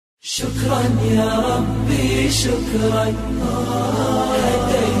شكرا يا ربي شكرا،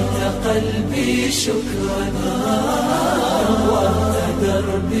 هديت قلبي شكرا، نورت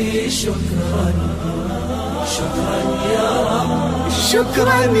دربي شكرا، شكرا يا رب.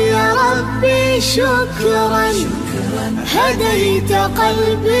 شكرا يا ربي شكرا، هديت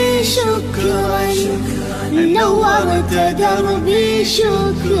قلبي شكرا، نورت دربي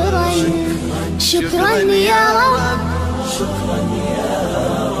شكرا، شكرا يا رب. شكرا يا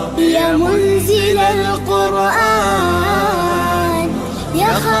رب يا منزل القرآن،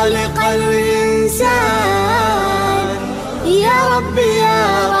 يا خالق الإنسان، يا رب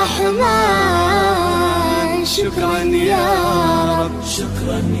يا رحمن، شكرا يا رب.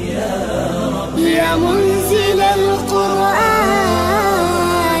 شكرا يا رب يا منزل القرآن،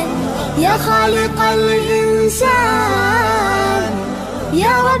 يا خالق الإنسان،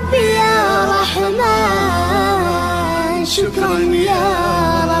 يا رب يا رحمن، شكرا يا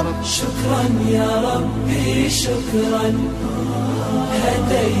رب. شكرا يا ربي شكرا،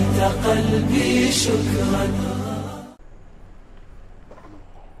 هديت قلبي شكرا.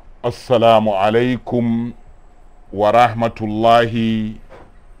 السلام عليكم ورحمة الله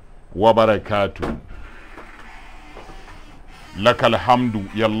وبركاته. لك الحمد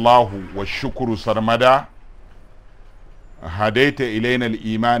يا الله والشكر سرمدا، هديت إلينا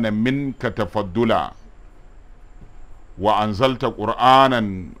الإيمان منك تفضلا، وأنزلت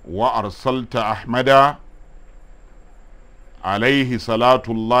قرآنا وأرسلت أحمدا، عليه صلاة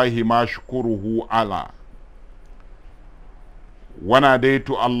الله ما شكره على. وناديت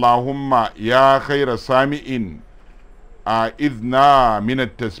اللهم يا خير سامع أعذنا من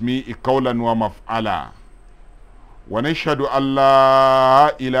التسميع قولا ومفعلا. ونشهد أن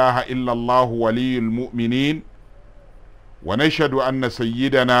لا إله إلا الله ولي المؤمنين، ونشهد أن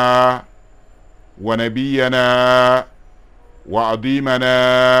سيدنا ونبينا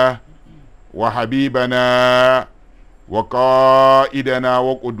وعظيمنا وحبيبنا وقائدنا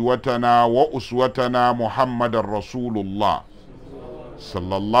وقدوتنا وأسوتنا محمد رسول الله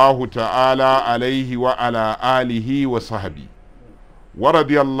صلى الله تعالى عليه وعلى آله وصحبه،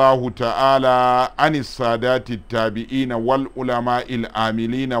 ورضي الله تعالى عن السادات التابعين والعلماء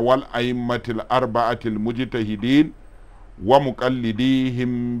العاملين والأئمة الأربعة المجتهدين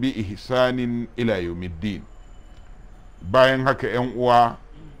ومقلديهم بإحسان إلى يوم الدين. bayan haka ‘yan uwa,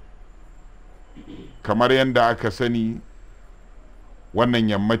 kamar yadda aka sani, wannan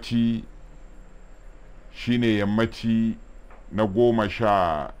yammaci shine yammaci na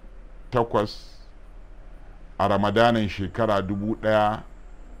 18 a ramadanin shekara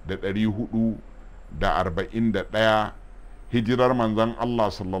 1441 hijirar manzon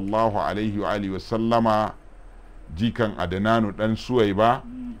Allah sallallahu alaihi wa sallama, jikan Adnanu dan Suwaiba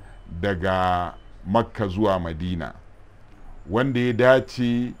daga Makka zuwa Madina, wanda ya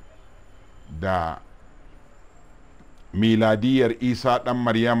dace da miladiyar Isa dan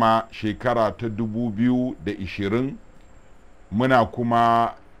Maryama shekara ta 2020. muna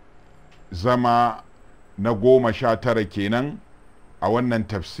kuma zama na 19 kenan a wannan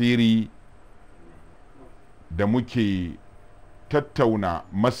tafsiri da muke tattauna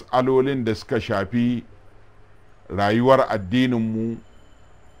mas'alolin da suka shafi rayuwar addininmu,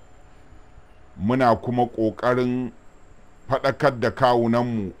 muna kuma ƙoƙarin faɗakar da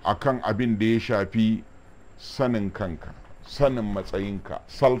kawunanmu akan abin da ya shafi sanin kanka, sanin matsayinka,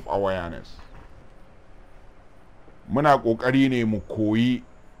 self-awareness. muna ƙoƙari ne mu koyi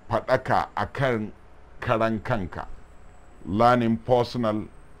faɗaka akan karan kanka, learning personal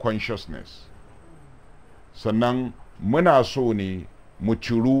consciousness. Sannan muna so ne mu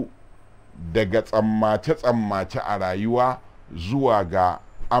ciru daga tsammace-tsammace a rayuwa zuwa ga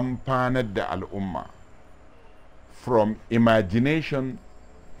amfanar da al'umma, from imagination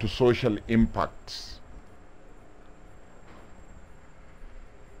to social impacts.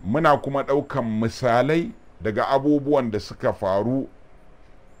 muna kuma ɗaukan misalai daga abubuwan da suka faru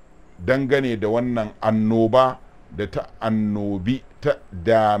dangane da wannan annoba da ta annobi ta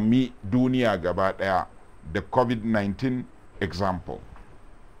dami duniya gaba ɗaya, da covid-19 example.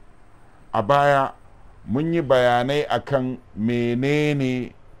 A baya mun yi bayanai akan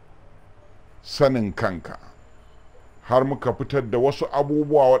menene sanin kanka, har muka fitar da wasu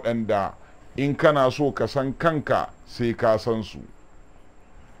abubuwa waɗanda in kana so ka san kanka sai ka san su.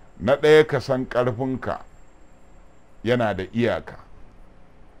 Na ɗaya, ka san ƙarfinka yana da iyaka.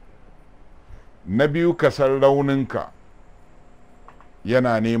 Na biyu, ka san rauninka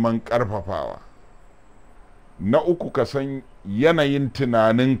yana neman ƙarfafawa. Na uku, ka san yanayin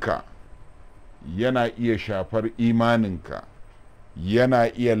tunaninka yana iya shafar imaninka, yana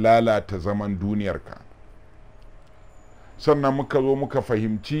iya lalata zaman duniyarka. sannan muka zo muka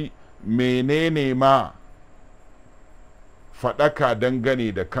fahimci menene ma faɗaka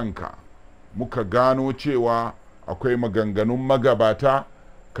dangane da kanka, muka gano cewa akwai maganganun magabata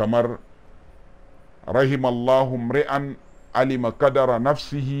kamar rahimallahu mri'an alima kadara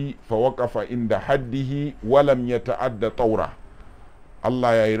nafsihi fa waqafa inda haddihi walam ya ta'adda taura.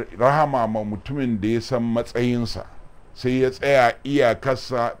 Allah ya yi rahama ma mutumin da ya san matsayinsa sai ya tsaya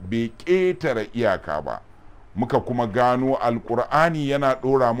iyakarsa bai ƙetare iyaka ba. Muka kuma gano alƙur'ani yana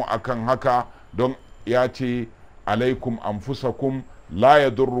ɗora mu akan haka don ya ce alaikum anfusakum la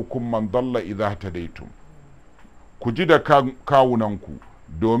yadurrukum man dalla idha tadaitum. Ku ji da kawunanku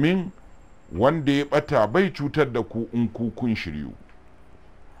domin wanda ya ɓata bai cutar da ku in ku kun shiryu.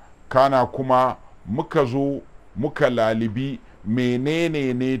 Kana kuma muka zo muka lalibi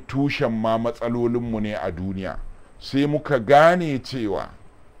menene ne tushen ma matsalolinmu ne a duniya, sai muka gane cewa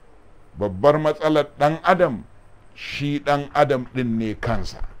babbar matsalar ɗan adam shi ɗan adam ɗin ne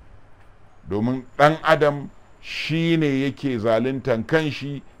kansa, domin ɗan adam shi ne yake zaluntan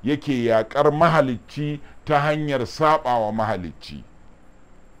kanshi, yake yaƙar mahalicci ta hanyar saɓawa mahalicci,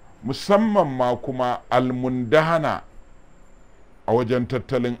 musamman ma kuma almundahana a wajen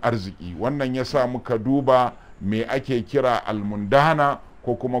tattalin arziki. Wannan ya sa muka duba me ake kira almundahana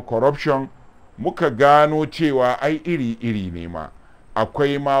ko kuma corruption, muka gano cewa ai iri-iri ne ma.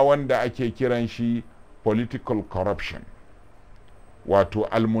 Akwai ma wanda ake kiran shi political corruption, wato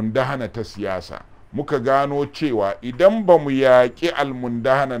almundahana ta siyasa. Muka gano cewa idan ba mu yaƙi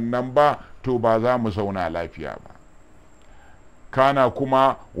almundahanan nan ba to ba za mu zauna lafiya ba. Kana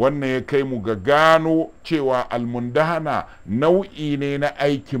kuma wannan ya kai mu ga gano cewa almundahana nau'i ne na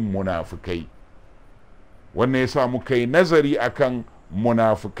aikin munafukai. Wannan ya sa muka yi nazari akan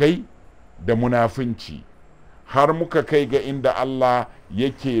munafukai da munafunci, har muka kai ga inda Allah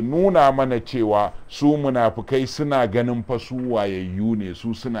yake nuna mana cewa su munafukai suna ganin fa su wayayyu ne,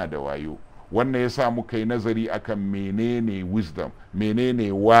 su suna da wayo. Wannan ya sa muka yi nazari akan menene wisdom,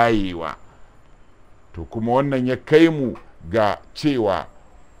 menene wayewa. To kuma wannan ya kai mu ga cewa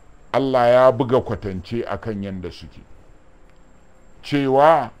Allah ya buga kwatance akan yanda suke,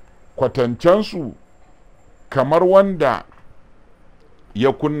 cewa kwatancensu kamar wanda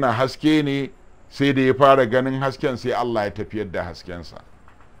ya kunna haske ne, sai da ya fara ganin hasken sai Allah ya tafiyar da haskensa.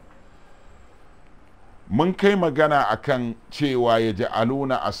 Mun kai magana akan cewa ya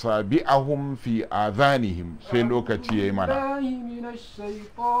ja'aluna asabi'ahum fi adhanihim, sai lokaci yayi mana.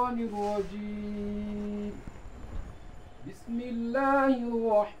 بسم الله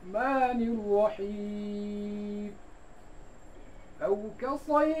الرحمن الرحيم أو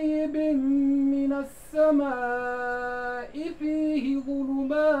كصيب من السماء فيه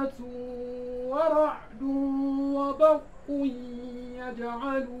ظلمات ورعد وبرق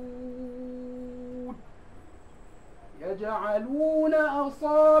يجعلون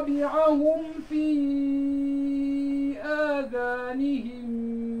أصابعهم في آذانهم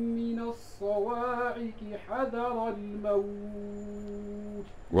من الصواعق حذر الموت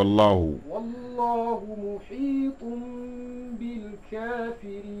والله محيط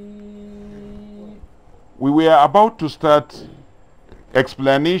بالكافرين. We were about to start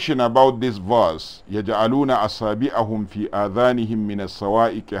explanation about this verse. يجعلون أصابعهم في آذانهم من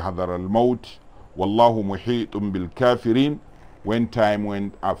الصواعق حذر الموت والله محيط بالكافرين, when time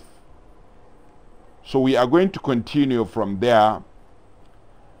went off. So we are going to continue from there.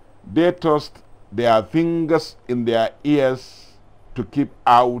 They tossed their fingers in their ears to keep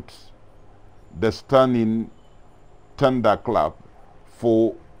out the stunning thunderclap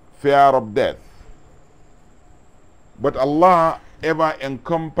for fear of death. But Allah ever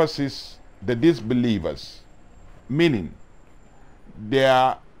encompasses the disbelievers, meaning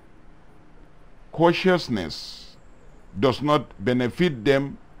their cautiousness does not benefit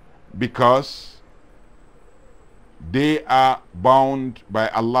them because they are bound by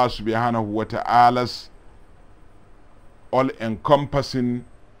Allah subhanahu wa ta'ala's all-encompassing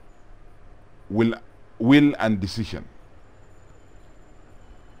will and decision.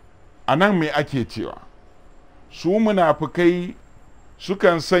 Anan me ake cewa su munafukai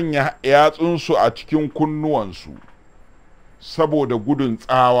sukan sanya yatsunsu a cikin kunnuwansu saboda gudun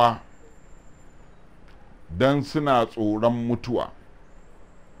tsawa, don suna tsoron mutuwa.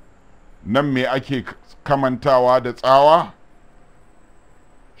 Nan me ake kamantawa da tsawa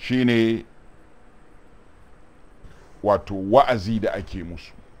shine wato wa'azi da ake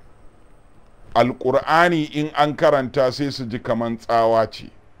musu. Alƙur'ani in an karanta sai su ji kaman tsawa ce,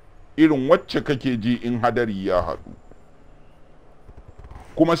 irin wacce kake ji in hadari ya haɗu,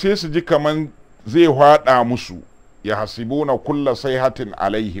 kuma sai su ji kaman zai haɗa musu, ya hasibuna kulla sayhatin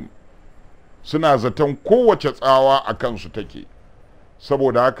alaihim, suna zaton kowace tsawa a kansu take,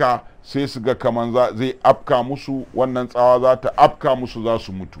 saboda haka sai su ga kaman zai afka musu, wannan tsawa za ta afka musu, za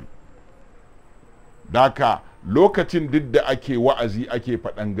su mutu. Daka lokacin duk da ake wa'azi ake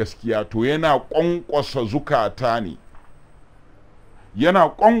faɗan gaskiya to yana ƙwanƙwasa zukata ne, yana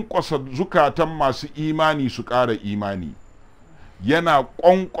ƙwanƙwasa zukatan masu imani su ƙara imani, yana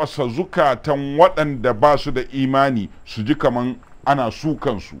ƙwanƙwasa zukatan waɗanda ba su da imani su ji kaman ana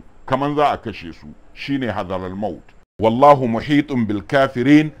sukansu, kaman za a kashe su. Shine hadaral maut. Wallahu muhitun bil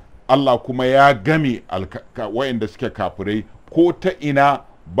kafirin. Allah kuma ya game wa'inda suke kafirai, ko ta ina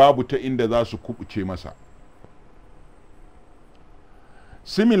babu ta inda za su kubuce masa.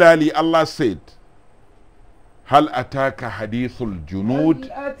 Similarly, Allah said, هل أتاك حديث الجنود.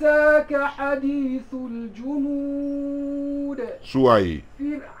 هل أتاك حديث الجنود. سواي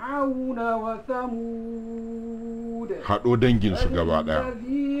فرعون وثمود. haɗo danginsu gaba ɗaya.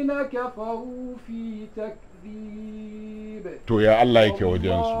 الذين كفروا في تكذيب. To ya Allah yake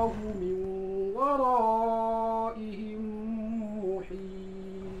wajensu. والله من ورائهم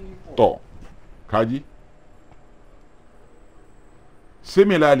محيط. To, kaji?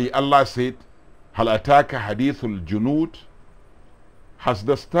 Similarly, Allah said, هل أتاك حديث الجنود. Has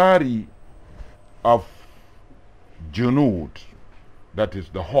the story of Junud, that is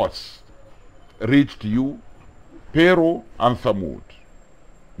the horse, reached you? Pharaoh and Thamud.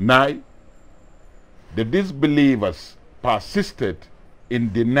 Nay, the disbelievers persisted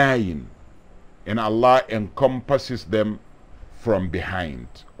in denying, and Allah encompasses them from behind.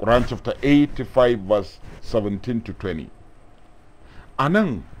 Quran chapter 85 verse 17 to 20.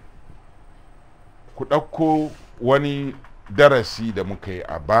 Anan ku ɗauko wani darasi da muka yi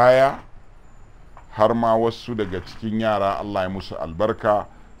a baya, har ma wasu daga cikin yara Allah ya musu albarka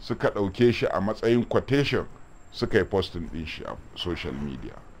suka ɗauke shi a matsayin quotation suka yi posting ɗin shi a social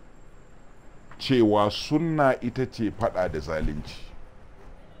media, cewa sunna ita ce faɗa da zalunci.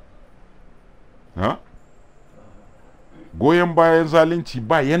 Goyon bayan zalunci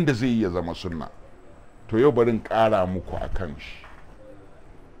ba yanda zai iya zama sunna. To yau barin ƙara muku a kan shi.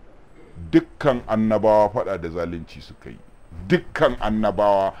 Dukkan annabawa faɗa da zalunci suka yi, dukkan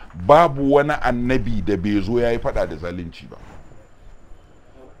annabawa, babu wani annabi da bai zo ya yi faɗa da zalunci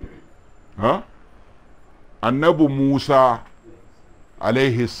ba. Annabi Musa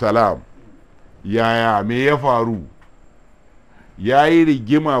alaihi salam, yaya me ya faru? Ya yi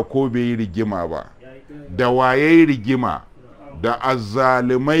rigima ko bai yi rigima ba? Da waye rigima? Da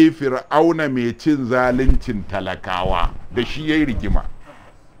azzalumai fir'auna mai cin zaluncin talakawa, da shi ya yi rigima.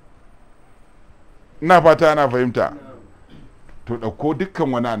 Ina fata ana fahimta. To ɗauko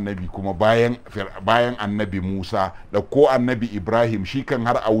dukkan wani annabi kuma bayan annabi Musa, ɗauko annabi Ibrahim, shi kan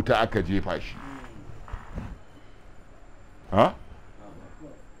har a wuta aka jefa shi.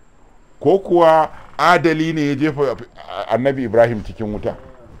 Ko kuwa adali ne ya jefa annabi Ibrahim cikin wuta?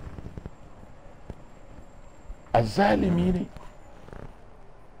 Azzalimi ne.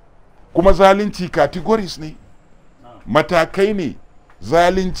 Kuma zalunci categories ne, matakai ne,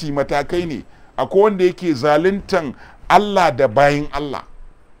 zalunci matakai ne. Akwai wanda yake zaluntan Allah da bayin Allah,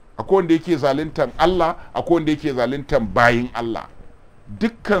 akwai wanda yake zaluntan Allah, akwai wanda yake zaluntan bayin Allah,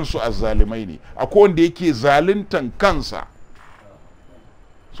 dukkansu azzalimai ne. Akwai wanda yake zaluntan kansa.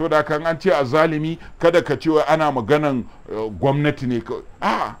 So da kan an ce azzalimi, kada ka ce ana maganan gwamnati ne.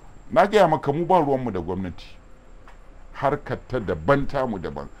 A na gaya maka, mu ba ruwanmu da gwamnati, harkar ta daban, tamu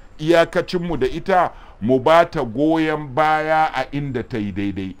daban. Iyakacinmu da ita mu ba ta goyon baya a inda ta yi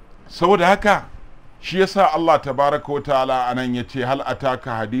daidai. Saboda haka shi yasa Allah tabaraka wa ta'ala anan yace hal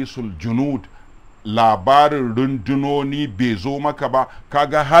ataka hadisul junud, labarin rundunoni bai zo maka ba.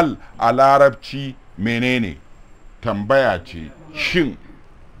 Kaga hal a larabci menene? Tambaya ce, shin,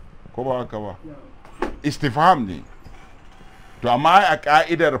 ko ba haka ba? Istifham ne. To amma a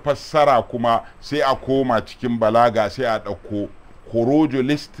ka'idar fassara kuma sai a koma cikin balaga, sai a ɗauko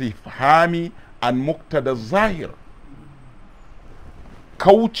khurujul istifhami an muqtada zahir,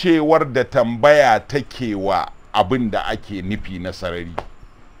 kaucewar da tambaya take wa abin da ake nufi na sarari.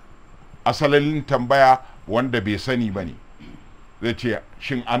 Asalin tambaya wanda bai sani ba ne zai ce,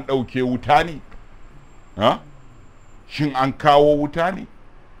 shin an ɗauke wuta ne? Shin an kawo wuta ne?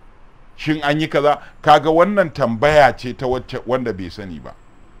 Shin an yi kaza? Kaga wannan tambaya ce ta wanda bai sani ba.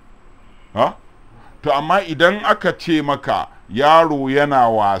 To amma idan aka ce maka yaro yana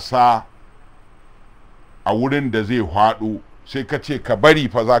wasa a wurin da zai haɗu, sai ka ce ka bari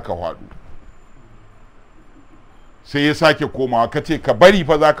fa za ka haɗu, sai ya sake komawa, ka ce ka bari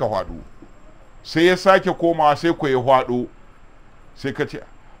fa za ka haɗu, sai ya sake komawa, sai ku ya haɗu, sai ka ce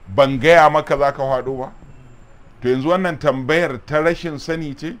ban gaya maka za ka haɗu ba. To yanzu wannan tambayar ta rashin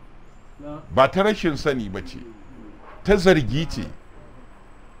sani ce? ba ta rashin sani ba ce, ta zargi ce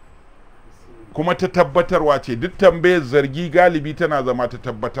kuma ta tabbatarwa ce. Duk tambayar zargi galibi tana zama ta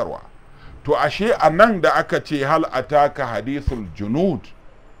tabbatarwa. To ashe a nan da aka ce hal ataka hadithul junud,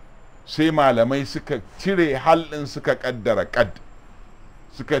 sai malamai suka cire hal ɗin suka kaddara kad,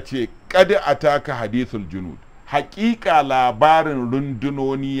 suka ce kad ataka hadithul junud, haƙiƙa labarin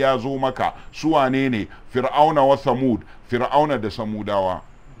rundunoni ya zo maka. Su wane ne? Fir'auna wa samud, fir'auna da samudawa.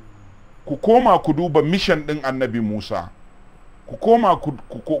 Ku koma ku duba mission ɗin annabi Musa, ku koma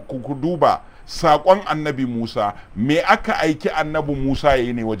ku duba saƙon annabi Musa. Me aka aiki annabi Musa ya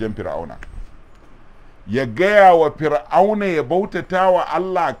yi ne wajen fir'auna? Ya gaya wa fir'auna ya bautata wa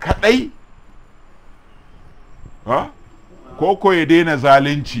Allah kaɗai? Ko ya daina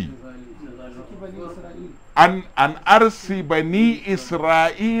zalunci? An arsi bani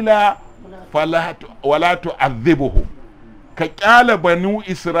Isra'ila wala tu'adhibuhum, ka ƙyala banu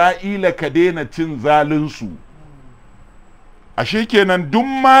Isra'ila ka daina cin zalinsu. Ashe kenan duk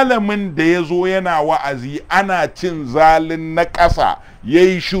malamin da ya zo yana wa'azi ana cin zalin na ƙasa ya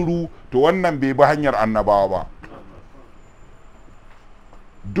yi shiru, to wannan bai bi hanyar annabawa ba.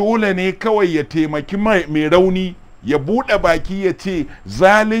 Dole ne kawai ya taimaki mai rauni, ya buɗe baki ya ce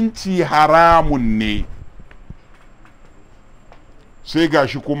zalunci haramun ne. Sai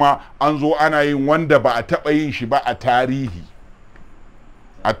gashi kuma an zo ana yin wanda ba a taɓa yin shi ba a tarihi.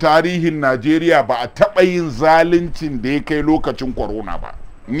 A tarihin Najeriya ba a taɓa yin zaluncin da ya kai lokacin korona ba,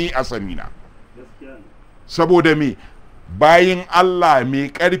 ni a sanina. Saboda me? Bayin Allah mai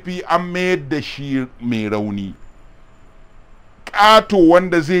ƙarfi an mayar da shi mai rauni. Ƙato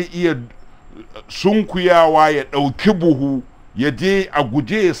wanda zai iya sunkuyawa ya ɗauki buhu ya je a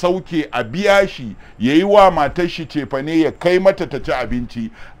guje ya sauke a biya shi, ya yi wa matar shi cefane ya kai mata ta ci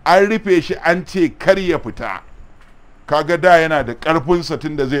abinci, an rufe shi an ce kar ya fita. Kaga da yana da ƙarfinsa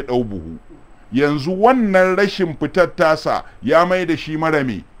tun da zai ɗau buhu. Yanzu wannan rashin fitar tasa ya mai da shi mara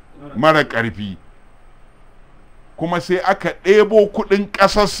ƙarfi. Kuma sai aka ɗebo kuɗin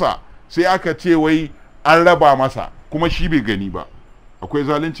ƙasarsa sai aka ce wai an raba masa, kuma shi bai gani ba. Akwai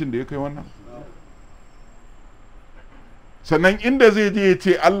zaluncin da ya kai wannan? Sannan inda zai je ya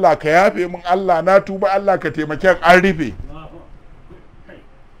ce Allah ka yafe min, Allah na tuba, Allah ka taimake, an rufe.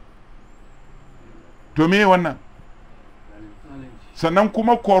 To me wannan? Sannan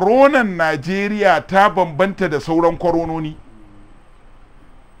kuma koronan Najeriya ta bambanta da sauran korononi.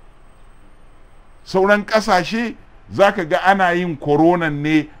 Sauran ƙasashe za ka ga ana yin koronan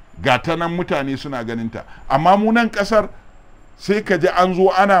ne ga ta nan mutane suna ganinta, amma mu nan ƙasar sai ka ji an zo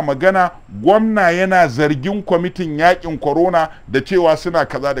ana magana, gwamna yana zargin kwamitin yakin korona da cewa suna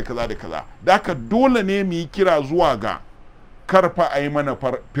kaza da kaza da kaza. Da haka dole ne mu yi kira zuwa ga karfa a yi mana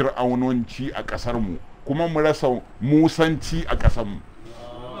fir'aunonci a ƙasarmu, kuma mu rasa musanci a ƙasarmu.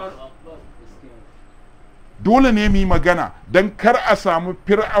 Dole ne mu yi magana don kar a samu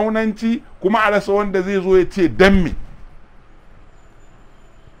fir'aunanci kuma a rasa wanda zai zo ya ce dan me.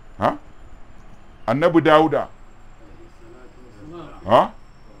 Annabi Dawuda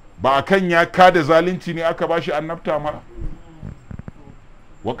ba a kan ya kada zalunci ne aka bashi annabta mara?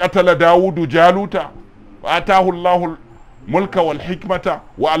 Wa qatala Dawudu Jaluta wa atahu Allahu mulka wal hikmata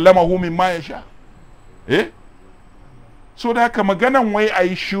wa allamahu mimma yasha. So da haka maganan wai a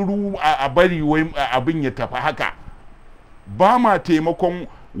yi shiru a bari wai abin ya tafi haka, ba ma taimakon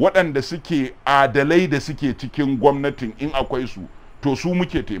waɗanda suke adalai da suke cikin gwamnatin. In akwai su, to su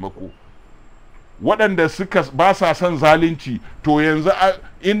muke taimako. Waɗanda suka ba sa son zalunci, to yanzu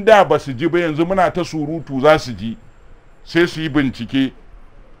inda ba su ji ba, yanzu muna ta surutu za su ji, sai su yi bincike.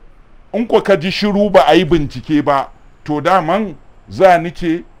 In ka ji shiru ba a yi bincike ba, to daman za ni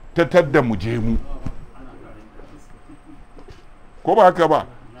ce ta tadda mu je mu, ko ba haka ba?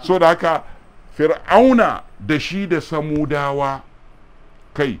 So da haka fir'auna da shi da samudawa,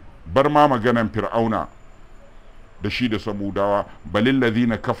 kai bar ma maganan fir'auna da shi da samudawa, balil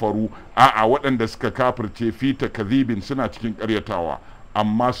ladhina kafaru, a'a waɗanda suka kafirce fi takdhibin, suna cikin ƙaryatawa,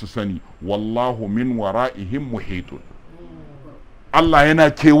 amma su sani wallahu min wara'ihim muhitun. Allah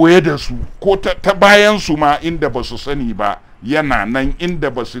yana kewaye da su, ko ta bayan su ma inda ba su sani ba yana nan, inda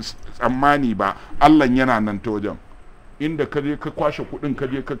ba su tsammani ba Allah yana nan ta wajen. Inda ka je ka kwashe kuɗin ka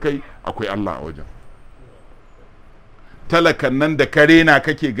je ka kai, akwai Allah a wajen. Talakan nan da kare na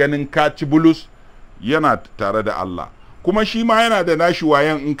kake ganin ka ci bulus, yana tare da Allah. Kuma shi ma yana da nashi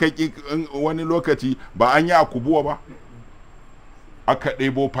wayan. In ka wani lokaci ba an yi akubuwa ba, aka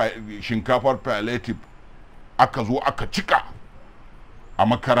ɗebo shinkafar palliative aka zo aka cika a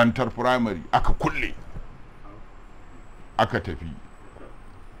makarantar firamare, aka kulle aka tafi.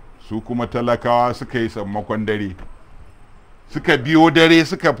 Su kuma talakawa suka yi sammakon dare, suka biyo dare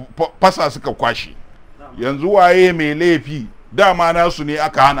suka fasa suka kwashe. Yanzu waye mai laifi? Dama nasu ne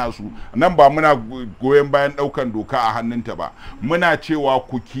aka hana su. Nan ba muna goyon bayan ɗaukan doka a hannunta ba, muna cewa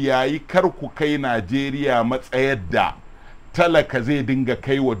ku kiyayi kar ku kai Najeriya matsayar da talaka zai dinga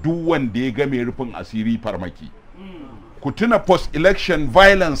kai wa duk wanda ya ga mai rufin asiri farmaki. Ku tuna post election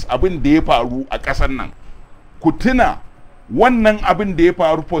violence abin da ya faru a ƙasar nan. Ku tuna wannan abin da ya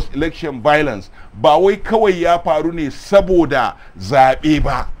faru post election violence ba wai kawai ya faru ne saboda zaɓe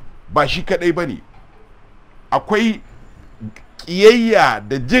ba shi kaɗai ba ne. Akwai ƙiyayya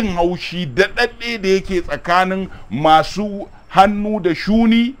da jin haushi da ɗaɗɗe da yake tsakanin masu hannu da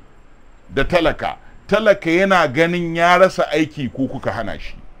shuni da talaka. Talaka yana ganin ya rasa aiki ko kuka hana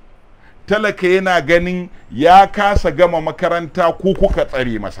shi. Talaka yana ganin ya kasa gama makaranta ko kuka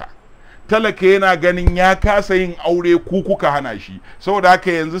tsare masa. Talaka yana ganin ya kasa yin aure ko kuka hana shi. Saboda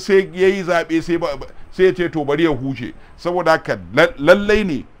haka yanzu sai ya yi zaɓe sai ya ce to bari ya huce. Saboda haka lallai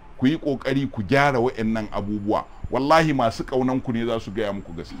ne ku yi ƙoƙari ku gyara waɗannan abubuwa. Wallahi masu ƙaunanku ne za su gaya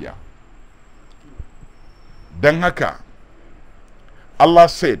muku gaskiya. Don haka Allah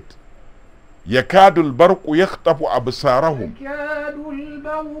said يكاد البرق يخطف أبصارهم يكاد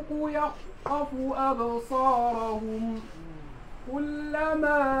البرق يخطف أبصارهم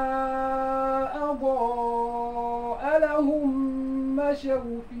كلما أضاء لهم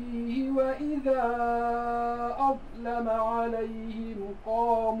مشوا فيه وإذا أظلم عليهم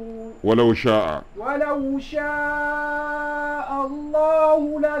قاموا ولو شاء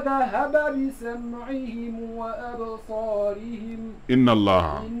الله لذهب بسمعهم وأبصارهم إن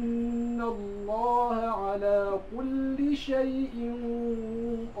الله على كل شيء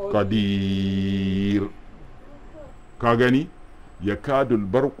قدير. كاغني يكاد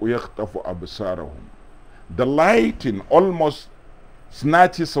البرق يخطف أبصارهم. The lightning almost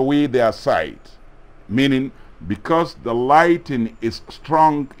snatches away their sight, meaning because the lightning is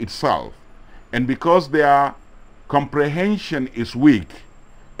strong itself and because their comprehension is weak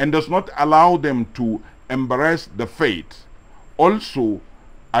and does not allow them to embrace the faith. Also,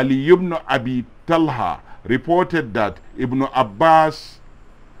 Ali ibn Abi Talha reported that Ibn Abbas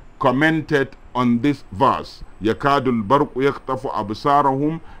commented on this verse, Yakadul Barqu Yaktafu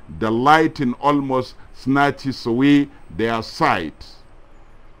Absarahum, the lightning almost snatches away their sight.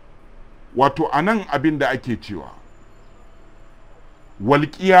 Wato anan abin da ake cewa,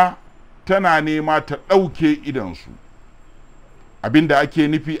 walƙiya tana nema ta ɗauke idansu. Abin da ake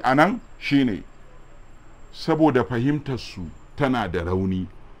nufi anan shine, saboda fahimtarsu tana da rauni.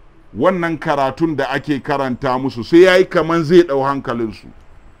 Wannan karatun da ake karanta musu sai ya yi kaman zai ɗau hankalinsu.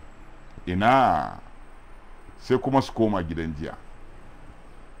 Ina sai kuma su koma gidan jiya.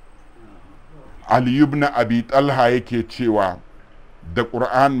 Ali ibn Abi Talha yake cewa the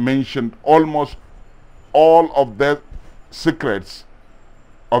Quran mentioned almost all of the secrets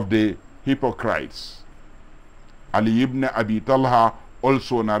of the hypocrites. Ali ibn Abi Talha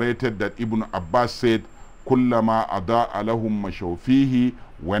also narrated that Ibn Abbas said, Kullama ada'a lahum mashaw fihi,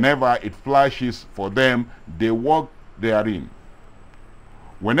 whenever it flashes for them, they walk therein.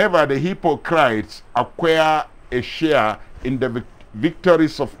 Whenever the hypocrites acquire a share in the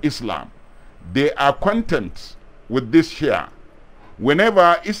victories of Islam, they are content with this share.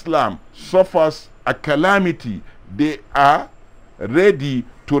 Whenever Islam suffers a calamity, they are ready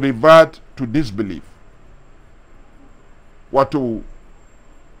to revert to disbelief. Wato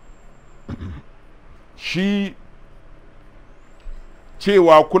shi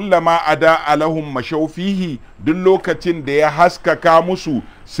cewa kullama ada alahum mashaufihi, duk lokacin da ya haskaka musu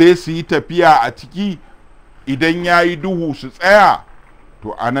sai su yi tafiya a ciki, idan ya yi duhu su tsaya,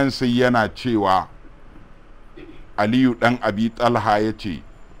 to anan sai yana cewa Aliyu ɗan Abi Talha ya ce,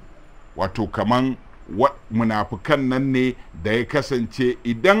 wato kaman munafukan nan ne da ya kasance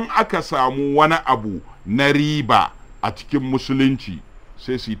idan aka samu wani abu na riba a cikin musulunci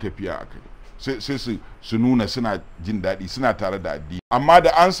sai su yi tafiya a kai, sai su nuna suna jin daɗi, suna tare da addini. Amma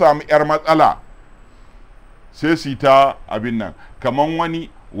da an samu 'yar matsala sai su yi ta abin nan, kaman wani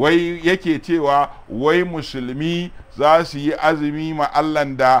wai yake cewa wai musulmi za su yi azumi ma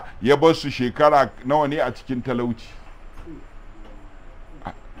Allahn da ya bar su shekara nawa ne a cikin talauci.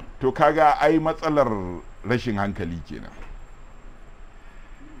 To kaga ai matsalar rashin hankali kenan.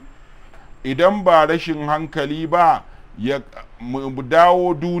 Idan ba rashin hankali ba, mu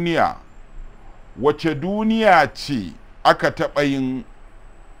dawo duniya. Wace duniya ce aka taɓa yin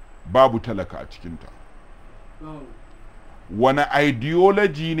babu talaka a cikinta? Wani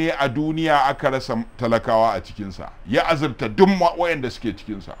ideology ne a duniya aka rasa talakawa a cikinsa ya azurta duk waɗanda suke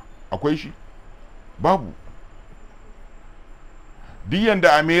cikinsa? Akwai shi? Babu. Duk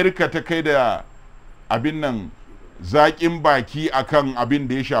yanda Amerika ta kai da abin nan zaƙin baki akan abin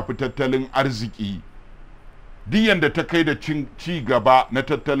da ya shafi tattalin arziki. Duk yanda ta kai da ci gaba na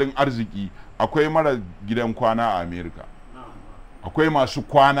tattalin arziki, akwai mara gidan kwana a Amerika, akwai masu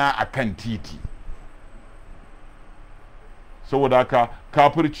kwana a kan titi. Saboda haka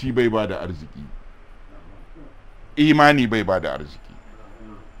kafirci bai ba da arziki, imani bai ba da arziki,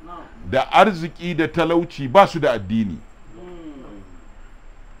 da arziki da talauci ba su da addini.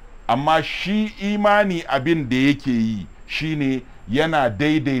 Amma shi imani abin da yake yi shine yana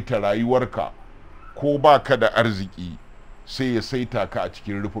daidaita rayuwarka, ko ba ka da arziki sai ya saita ka a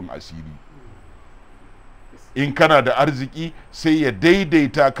cikin rufin asiri. In kana da arziki sai ya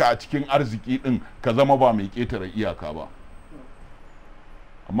daidaita ka a cikin arziki ɗin, ka zama ba mai ƙetare iyaka ba.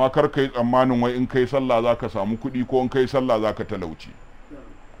 Amma kar ka yi tsammanin wai in kai sallah za ka samu kuɗi, ko in kai sallah za ka talauci.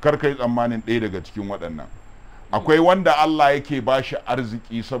 Kar ka yi tsammanin ɗaya daga cikin waɗannan. Akwai wanda Allah yake ba shi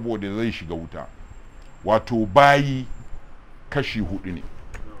arziki saboda zai shiga wuta. Wato bayi kashi hudu ne,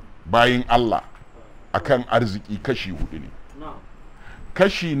 bayin Allah akan arziki kashi hudu ne.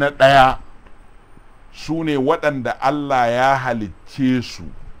 Kashi na ɗaya su ne waɗanda Allah ya halicce su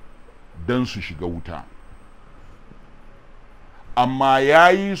don su shiga wuta, amma ya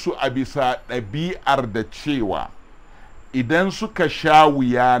yi su a bisa ɗabi'ar da cewa idan suka sha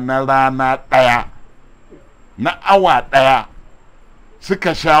wuya na rana ɗaya, na awa ɗaya,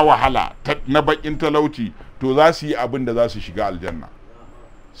 suka sha wahala na baƙin talauci, to za su yi abin da za su shiga aljanna.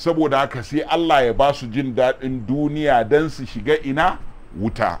 Saboda haka sai Allah ya ba su jin daɗin duniya don su shiga ina?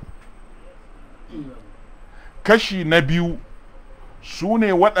 Wuta. Kashi na biyu su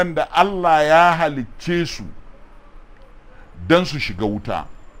ne waɗanda Allah ya halicce su don su shiga wuta,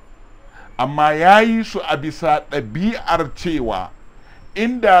 amma ya yi su a bisa ɗabi'ar cewa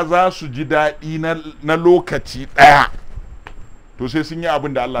inda za su ji daɗi na lokaci ɗaya, to sai sun yi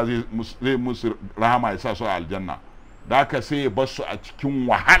abin da Allah zai musu rahama ya sa su a aljanna. Da haka sai ya bar su a cikin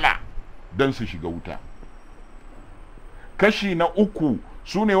wahala don su shiga wuta. Kashi na uku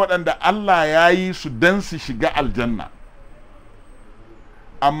su ne waɗanda Allah ya yi su don su shiga aljanna,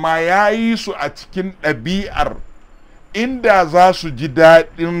 amma ya yi su a cikin ɗabi'ar inda za su ji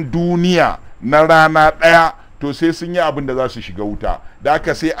daɗin duniya na rana ɗaya, to sai sun yi abin da za su shiga wuta. Da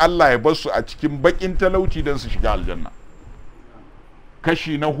haka sai Allah ya bar su a cikin baƙin talauci don su shiga aljanna.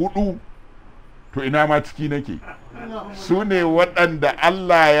 Kashi na hudu, to ina ma ciki nake, su ne waɗanda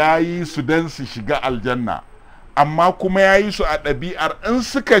Allah ya yi su don su shiga aljanna, amma kuma ya yi su a ɗabi'ar in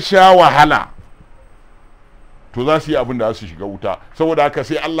suka sha wahala to za su yi abin da za su shiga wuta. Saboda haka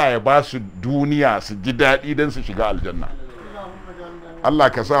sai Allah ya ba su duniya su ji daɗi don su shiga aljanna.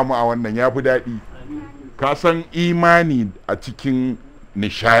 Allah ka samu a wannan, ya fi daɗi. Ka san imani a cikin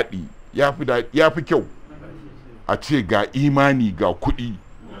nishaɗi ya fi kyau a ce ga imani ga kuɗi,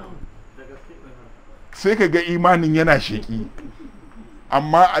 sai ka ga imanin yana sheƙi.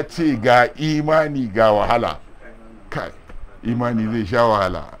 Amma a ce ga imani ga wahala, kai imani zai sha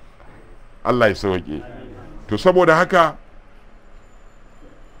wahala. Allah ya sauke. To saboda haka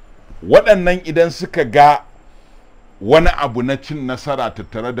waɗannan idan suka ga wani abu na cin nasara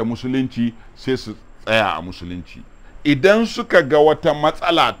tattare da musulunci sai su tsaya a musulunci. Idan suka ga wata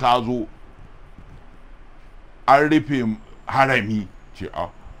matsala ta zo, an rufe harami, ce a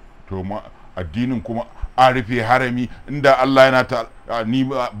to addinin kuma an rufe harami, inda Allah yana ta ni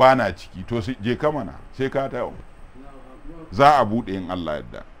ba na ciki, to je ka mana, sai ka tayo, za a buɗe in Allah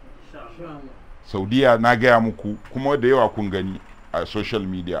yadda. Saudiya na gaya muku, kuma da yawa kun gani a social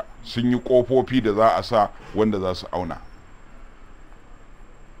media, sun yi ƙofofi da za a sa wanda za su auna.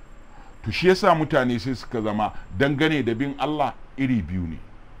 To shi yasa mutane sai suka zama dangane da bin Allah iri biyu ne.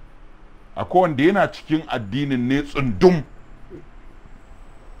 Akwai wanda yana cikin addinin ne tsundum,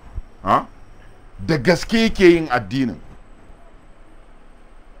 da gaske yake yin addinin,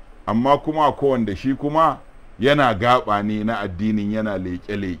 amma kuma akwai wanda shi kuma yana gaba ne na addinin, yana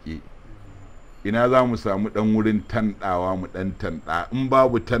leƙe-leƙe. Ina za mu samu ɗan wurin tanɗawa mu ɗan tanɗa, in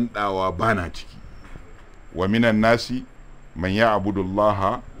babu tanɗawa ba na ciki. Wa minan nasi man ya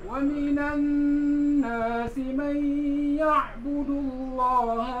abudullaha, ومن الناس من يعبد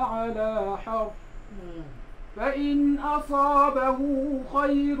الله على حرف فإن أصابه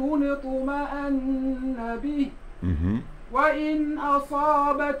خير اطمأن به وإن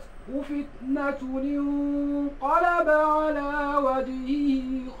أصابته فتنة انقلب على وجهه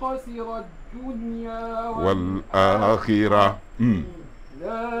خسر الدنيا والآخرة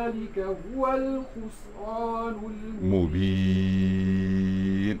ذلك هو الخسران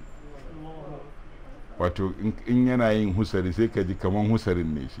المبين. Wato in yana yin husari sai ka ji kaman husarin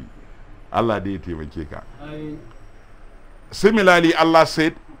ne shi. Allah dai ya taimake ka. Similarly, Allah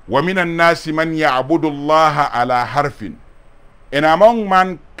said, wa minan nasi man ya'budu Allah ala harfin, and among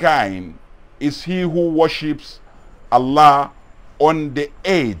mankind is he who worships Allah on the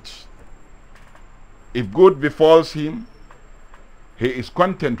edge. If good befalls him, he is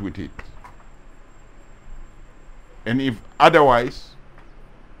content with it. And if otherwise,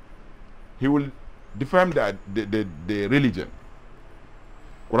 he will defame the religion.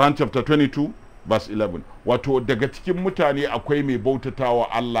 Quran chapter 22 verse 11. Wato daga cikin mutane akwai mai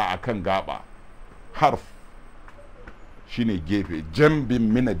bautatawa Allah akan gaba. Harf shine gefe, jambin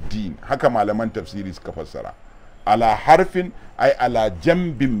min ad-din. Haka malaman tafsiri suka fassara. Ala harfin ay ala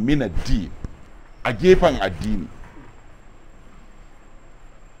jambin min ad-din. A gefen addini.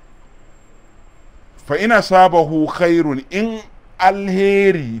 Fa ina sabahu khairun, in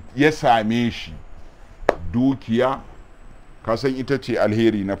alheri ya same shi, dukiya kasan ita ce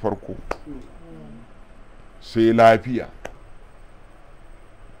alheri na farko, sai lafiya,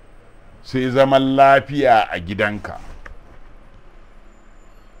 sai zaman lafiya a gidanka,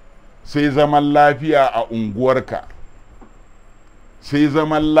 sai zaman lafiya a unguwarka, sai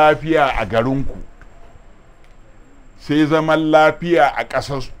zaman lafiya a garinku, sai zaman lafiya a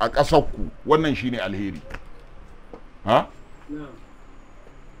ƙasarku. Wannan shine alheri. Ha?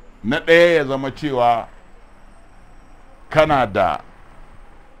 Na ɗaya ya zama cewa kana da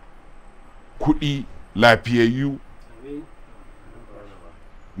kuɗi lafiyayyu.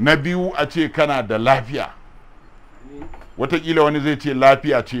 Na biyu a ce kana da lafiya. Wataƙila wani zai ce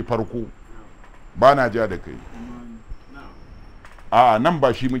lafiya ce farko. Ba na ja da kai. A nan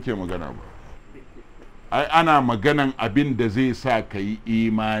ba shi muke magana ba. Ai ana maganan abin da zai sa ka yi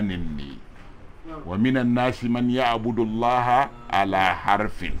imanin ne. Wa minan nasi man ya'budu Allah ala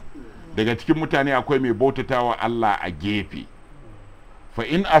harfin. Daga cikin mutane akwai mai bautatawa Allah a gefe. Fa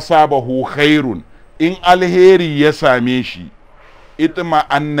in asabahu khairun, in alheri ya same shi, itma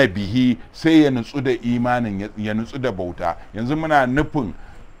annabihi, sai ya nutsu da imanin, ya nutsu da bauta. Yanzu muna nufin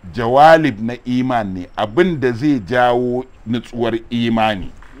jawalib na iman ne, abin da zai jawo nutsuwar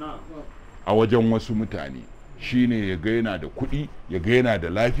imani a wajen wasu mutane. Shine ya ga yana da kuɗi, ya ga yana da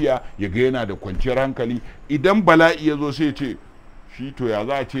lafiya, ya ga yana da kwanciyar hankali. Idan bala'i ya zo sai ya ce shi to ya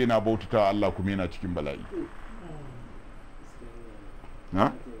za a ce yana bautata Allah kuma yana cikin bala'i.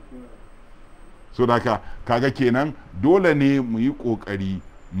 Na? So da kaga kenan dole ne mu yi ƙoƙari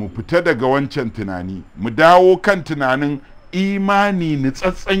mu fita daga wancan tunani, mu dawo kan tunanin imani,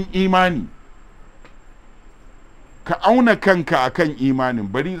 nutsatsen imani. Ka auna kanka akan imanin.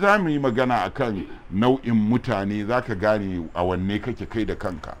 Bari za mu yi magana akan nau'in mutane, za ka gane a wanne kake kai da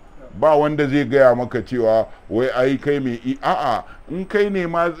kanka. Ba wanda zai gaya maka cewa wai ai kai mai a'a, in kai ne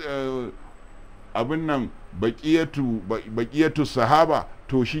ma abin nan baƙiyatu sahaba,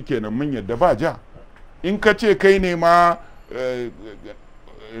 to shi kenan mun yadda ba ja. In ka ce kai ne ma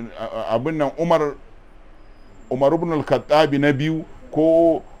abin nan Umar ibn al-Khattabi na biyu,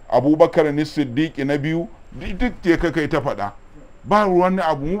 ko Abubakar ni Siddiqi na biyu, duk ce ka kai ta faɗa. Ba wani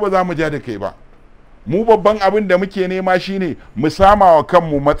abu, mu ba za mu ja da kai ba. Mu babban abin da muke nema shine mu sama wa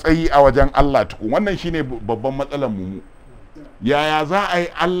kanmu matsayi a wajen Allah tukun. Wannan shine babban matsalar mu. Yaya za a yi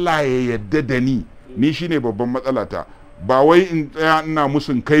Allah ya yadda da ni shine babban matsalata. Ba wai in tsaya ina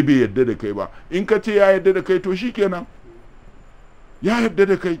musun kai bai yadda da kai ba. In ka ce ya yadda da kai to shikenan, ya yadda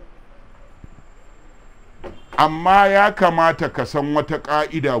da kai. Amma ya kamata ka san wata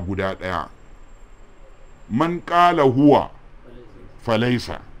ƙa'ida guda ɗaya. Man ƙala huwa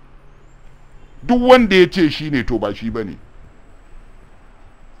falaisa. Duk wanda ya ce shi ne to ba shi ba ne.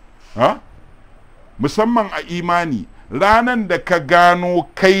 Musamman a imani, ranan da ka gano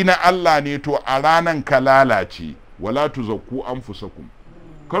kai na Allah ne, to a ranan ka lalace. Wala tuzakku anfusakum,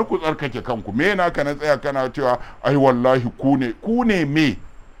 kar ku tsarkake kanku. Me na ka na tsaya kana cewa ai wallahi ku ne me?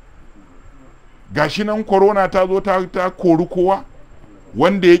 Gashi nan corona ta zo ta kori kowa,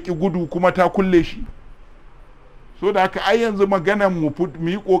 wanda ya ki gudu kuma ta kulle shi. So da haka ai yanzu maganan mu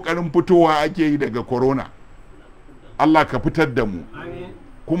yi kokarin fitowa ake yi daga corona. Allah ka fitar da mu.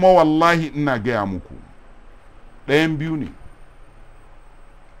 Kuma wallahi ina gaya muku, ɗayan biyu ne.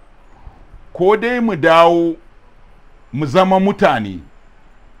 Ko dai mu dawo mu zama mutane,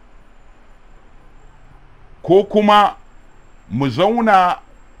 ko kuma mu zauna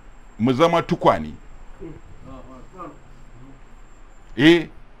mu zama tukwane.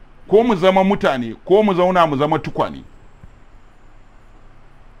 Ko mu zama mutane, ko mu zauna mu zama tukwane.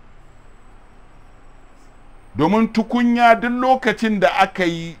 Domin tukunya duk lokacin da aka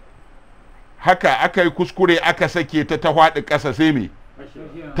yi haka, aka yi kuskure, aka sake ta faɗi ƙasa, sai me?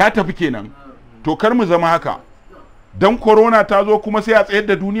 Ta tafi kenan. To kar mu zama haka. Don corona ta zo kuma sai a tsayar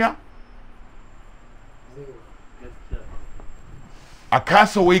da duniya? a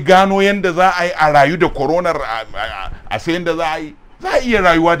kasa wai gano yadda za a yi a rayu da koronar a sai yadda za a iya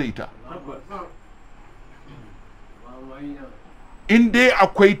rayuwa da ita. In dai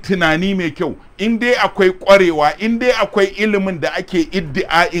akwai tunani mai kyau, in dai akwai kwarewa, in dai akwai ilimin da ake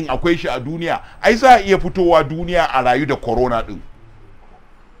iddi'a'in akwai shi a duniya, ai za a iya fitowa duniya a rayu da korona din.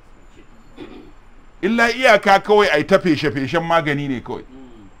 Illa iyaka kawai ai ta feshe-feshen magani ne kawai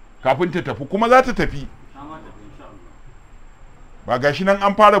kafin ta tafi, kuma za ta tafi. Ba gashi nan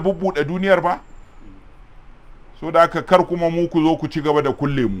an fara bubbuɗe duniyar ba? So da aka kar kuma mu ku zo ku ci gaba da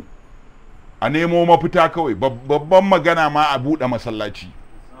kulle mu, a nemo mafita kawai. Babban magana ma a buɗe masallaci.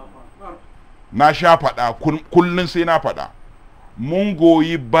 Na sha faɗa, kullum sai na faɗa, mun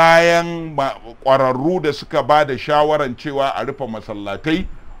goyi bayan ƙwararru da suka ba da shawaran cewa a rufe masallatai.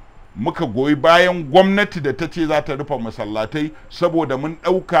 Muka goyi bayan gwamnati da ta ce za ta rufe masallatai, saboda mun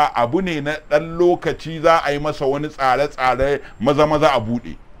ɗauka abu ne na ɗan lokaci, za a yi masa wani tsare-tsare maza a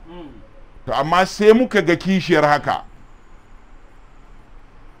buɗe. To amma sai muka ga kishiyar haka.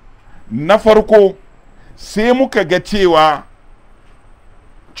 Na farko sai muka ga cewa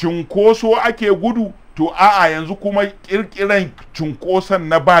cunkoso ake gudu, to a'a yanzu kuma ƙirƙiran cunkoson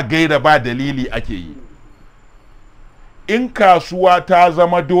na ba gaira ba dalili ake yi. In kasuwa ta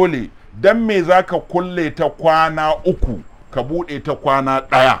zama dole, don me za ka kulle ta kwana 3 ka buɗe ta kwana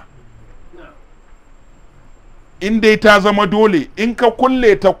 1? In dai ta zama dole, in ka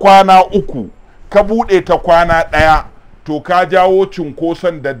kulle ta kwana 3 ka buɗe ta kwana 1, to ka jawo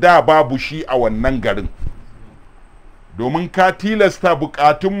cunkoson da babu shi a wannan garin, domin ka tilasta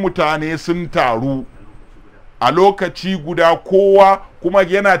bukatun mutane sun taru a lokaci guda, kowa kuma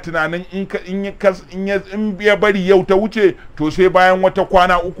yana tunanin in ya bari yau ta wuce, to sai bayan wata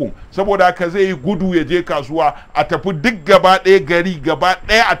kwana 3, saboda haka zai yi gudu ya je kasuwa, a tafi duk gaba ɗaya gari gaba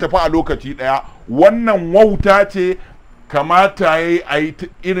ɗaya a tafi a lokaci ɗaya. Wannan wauta ce, kamata ya yi a yi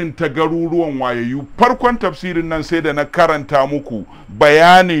irin ta garuruwan wayayyu. Farkon tafsirin nan sai da na karanta muku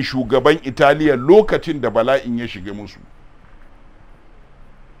bayanin shugaban Italiya lokacin da bala'in ya shiga musu.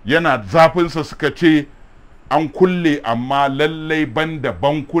 Yana zafinsa suka ce an kulle, amma lallai banda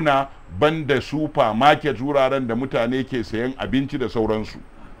bankuna, banda supermarket, wuraren da mutane ke sayan abinci da sauransu.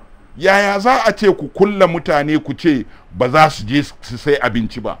 Yaya za a ce ku kulle mutane ku ce ba za su je su sai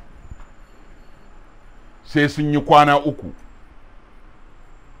abinci ba sai sun yi kwana 3?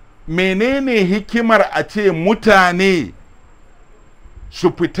 Menene hikimar a ce mutane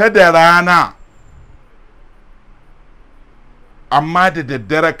su fita da rana amma da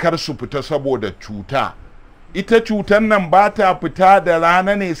daddare kar su fita saboda cuta? Ita cutar nan ba ta fita da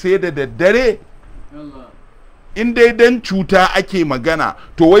rana ne sai da daddare? In dai dan cuta ake magana,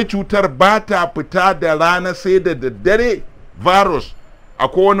 to wai cutar ba ta fita da rana sai da daddare? Virus,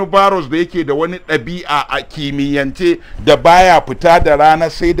 akwai wani virus da yake da wani ɗabi'a a kimiyyance da baya fita da rana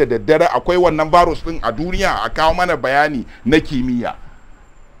sai da daddare. Akwai wannan virus ɗin a duniya? A kawo mana bayani na kimiyya.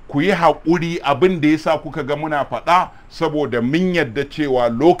 Ku yi haƙuri, abin da ya sa kuka ga muna faɗa, saboda mun yadda cewa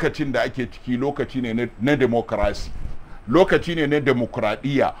lokacin da ake ciki lokaci ne na demokarasi, lokaci ne na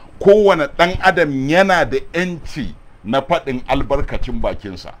demokradiyya. Kowane ɗan adam yana da 'yanci na faɗin albarkacin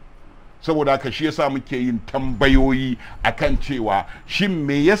bakinsa. Saboda haka shi yasa muke yin tambayoyi akan cewa shin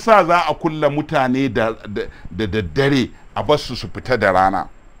me yasa za a kulla mutane da daddare a basu su fita da rana?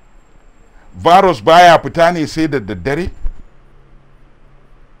 Virus baya fita ne sai da daddare?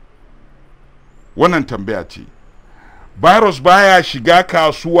 Wannan tambaya ce. Virus baya shiga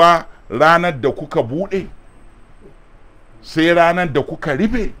kasuwa ranar da kuka bude sai ranar da kuka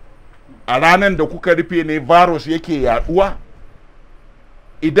rufe? A ranar da kuka rufe ne virus yake yaduwa?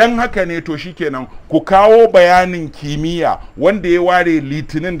 Idan haka ne to shikenan ku kawo bayanin kimiyya wanda ya ware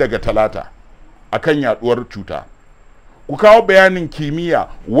litinin daga talata akan yaduwar cuta. Ku kawo bayanin kimiyya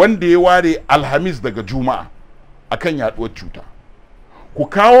wanda ya ware alhamis daga juma'a akan yaduwar cuta. Ku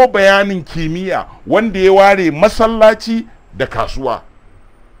kawo bayanin kimiyya wanda ya ware masallaci da kasuwa.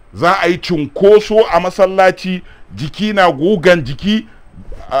 Za a yi cunkoso a masallaci, jiki na gugan jiki,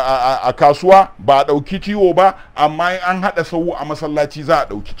 a kasuwa ba a ɗauki ciwo ba, amma in an haɗa sau a masallaci za a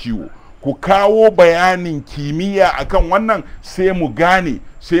ɗauki ciwo. Ku kawo bayanin kimiyya akan wannan, sai mu gane,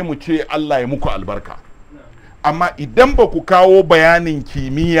 sai mu ce Allah ya muku albarka. Amma idan ba ku kawo bayanin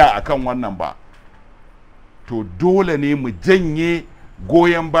kimiyya akan wannan ba, to dole ne mu janye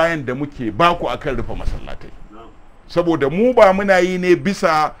goyon bayan da muke baku akan rufe masallatai. Saboda mu ba muna yi ne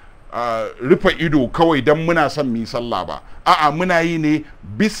bisa rufe ido kawai don muna son mu yi sallah ba. A'a, muna yi ne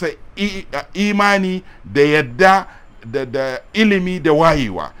bisa imani da yadda da ilimi da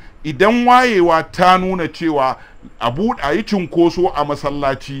wayewa. Idan wayewa ta nuna cewa a yi cunkoso a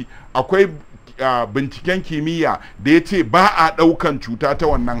masallaci, akwai binciken kimiyya da ya ce ba a ɗaukan cuta ta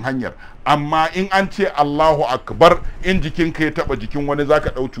wannan hanyar, amma in an ce Allahu akbar in jikinka ya taba jikin wani zaka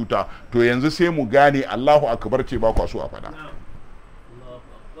ɗau cuta, to yanzu sai mu gane Allahu akbar ce ba kwa so a faɗa.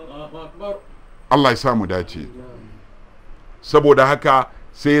 Allah ya sa mu dace. Saboda haka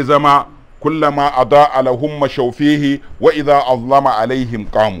sai zama kullama adaa lahum mashawfihi wa idha azlama alaihim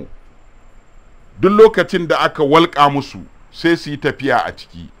qamu. Duk lokacin da aka walƙa musu sai su yi tafiya a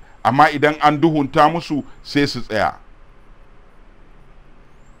ciki, amma idan an duhunta musu sai su tsaya.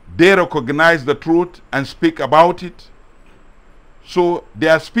 They recognize the truth and speak about it, so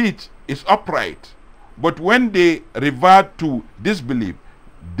their speech is upright. But when they revert to disbelief,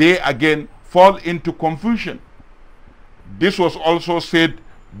 they again fall into confusion. This was also said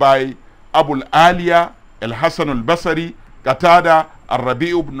by Abu al-Aliya, al-Hasan al-Basri, Qatada,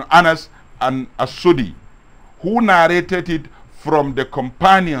 al-Rabi' ibn Anas, and as-Sudi, who narrated it from the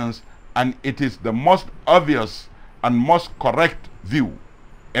companions, and it is the most obvious and most correct view,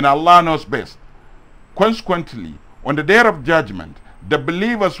 and Allah knows best. Consequently, on the day of judgment, the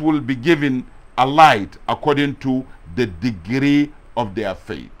believers will be given a light according to the degree of their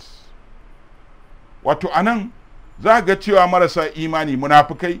faith. Wato anan za ga cewa marasa imani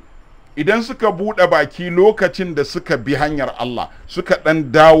munafikai idan suka buɗe baki lokacin da suka bi hanyar Allah suka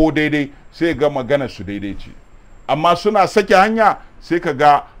ɗan dawo daidai sai ga magana su daidai ce, amma suna sake hanya sai ka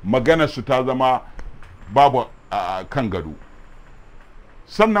ga magana su ta zama babu kan gado.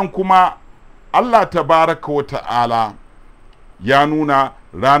 Sannan kuma Allah tabaraka wa ta'ala ya nuna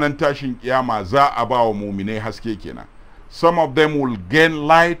ranar tashin kiyama za a ba wa muminai haske kenan. Some of them will gain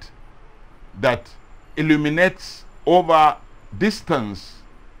light that illuminates over distance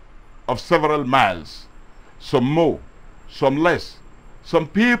of several miles, some more, some less. Some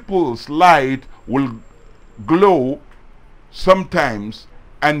people's light will glow sometimes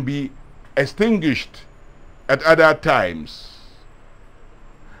and be extinguished at other times.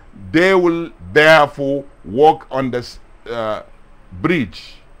 They will therefore walk on this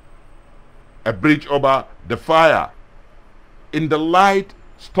bridge, a bridge over the fire, in the light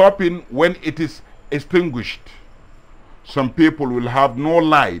stopping when it is extinguished. Some people will have no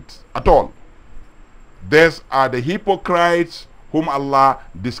light at all. These are the hypocrites whom Allah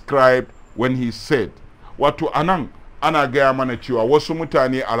described when he said, wato anan ana gaya mana cewa wasu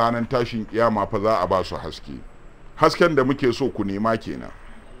mutane a ranar tashin kiyama fa za a ba su haske. Hasken da muke so ku nema kenan.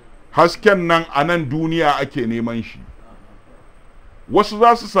 Hasken nan a nan duniya ake neman shi. Wasu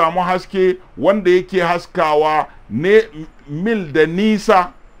za su samu haske wanda yake haskawa ne mil da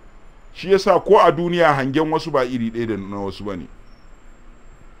nisa, shi yasa ko a duniya hangen wasu ba iri ɗaya da na wasu bane.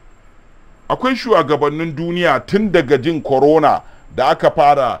 Akwai shugabannin duniya tun daga jin corona da aka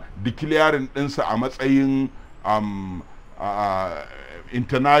fara declaring ɗinsa a matsayin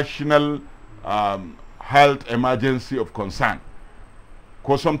international health emergency of concern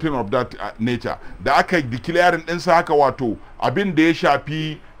ko something of that nature, da aka declaring ɗinsa haka, wato abin da ya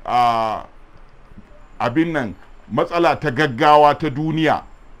shafi abin nan matsala ta gaggawa ta duniya,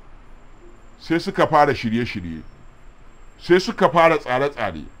 sai suka fara shirye-shirye, sai suka fara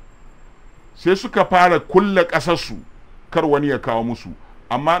tsare-tsare, sai suka fara kulle ƙasarsu kar wani ya kawo musu.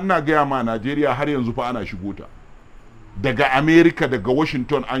 Amma ina gaya ma Najeriya har yanzu fa ana shigo ta daga America, daga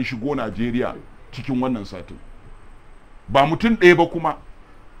Washington an shigo Najeriya cikin wannan satin, ba mutum ɗaya ba kuma.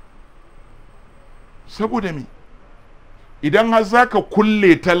 Saboda me? Idan har zaka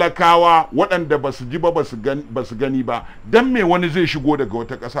kulle talakawa waɗanda ba su ji ba ba su gani ba, dan me wani zai shigo daga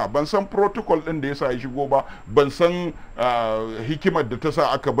wata ƙasa? Ban san protocol ɗin da ya sa ya shigo ba, ban san hikimar da ta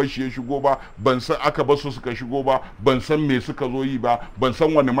sa aka bar shi ya shigo ba, ban san aka bar su suka shigo ba, ban san me suka zo yi ba, ban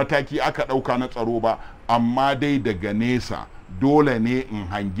san wani mataki aka ɗauka na tsaro ba, amma dai daga nesa dole ne in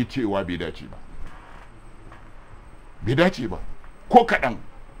hangi cewa bai dace ba. Bai dace ba ko kaɗan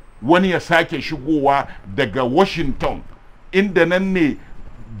wani ya sake shigowa daga Washington, inda nan ne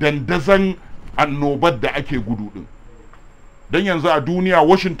dandazan annobar da ake gudu din. Don yanzu a duniya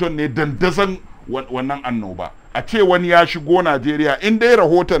Washington ne dandazan wannan annoba. A ce wani ya shigo Najeriya, in dai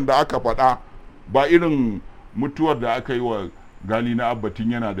rahoton da aka faɗa ba irin mutuwar da aka yi wa Gali na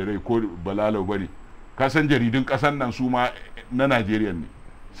Abbatin yana da rai ko Balalau bane. Ka san jaridun ƙasan nan su ma na Najeriya ne.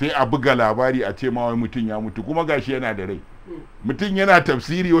 Sai a buga labari a ce ma wai mutum ya mutu kuma gashi yana da rai. Mutum yana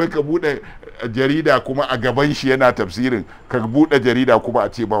tafsiri wai ka buɗe jarida kuma a gaban shi yana tafsirin, ka buɗe jarida kuma a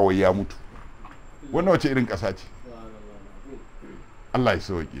ce ba wai ya mutu. Wannan wace irin ƙasa ce? Allah ya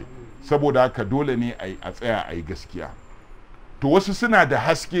sauke. Saboda haka dole ne a tsaya a yi gaskiya. To wasu suna da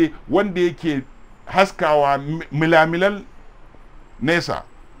haske wanda yake haskawa milamilan nesa,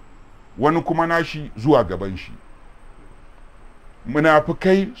 wani kuma nashi zuwa gaban shi.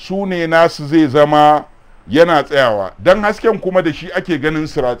 munafukai su ne nasu zai zama yana tsayawa don hasken kuma da shi ake ganin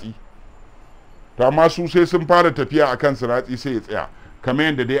siratsi, to amma su sai sun fara tafiya akan siratsi sai ya tsaya, kamar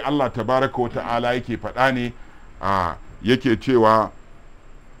yadda dai Allah tabaraka wa ta'ala yake faɗa ne a yake cewa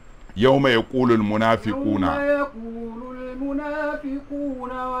يوم يقول المنافقون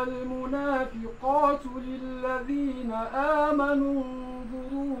والمنافقات للذين آمنوا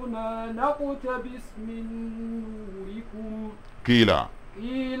انظرونا نقتبس من نوركم قيل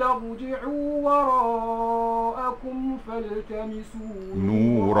ارجعوا وراءكم فالتمسوا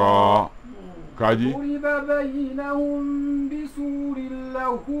نورا ضرب بينهم بسور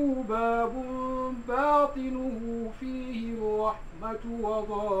له باب باطنه فيه الرحمة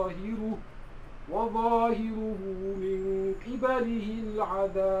وظاهره من قبله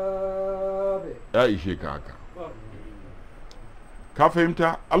العذاب. يا Sheikh haka ka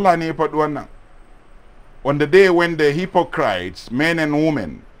fahimta? Allah ne ya faɗi wannan. On the day when the hypocrites, men and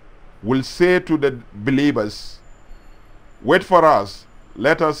women, will say to the believers, wait for us,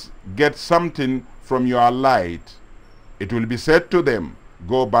 let us get something from your light. It will be said to them,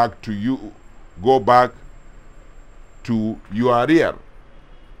 go back to your rear.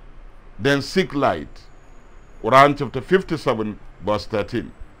 Then seek light. Quran chapter 57 verse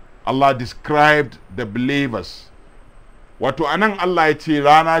 13. Allah described the believers. Wato anan Allah ya ce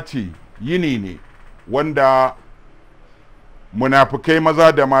rana ce, yini ne, wanda munafukai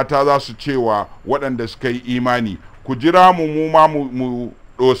maza da mata za su cewa waɗanda suka yi imani, ku jira mu ma mu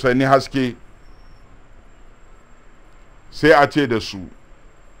ɗosani haske. Sai a ce da su,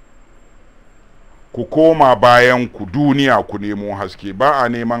 ku koma bayan ku duniya ku nemo haske. Ba a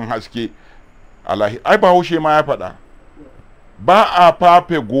neman haske ai Bahaushe ma ya faɗa, ba a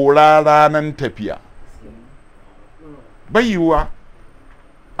fafe gora ranan tafiya. Bai yiwuwa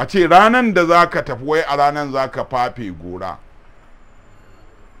a ce ranan da za ka tafi wai a ranan za ka fafe gora.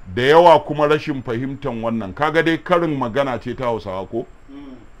 Da yawa kuma rashin fahimtar wannan, kaga dai karin magana ce ta Hausawa ko?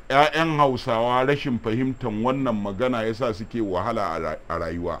 'Ya'yan Hausawa rashin fahimtar wannan magana yasa suke wahala a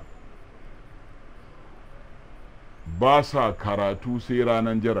rayuwa. Ba sa karatu sai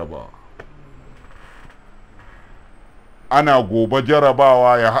ranar jarabawa. Ana gobe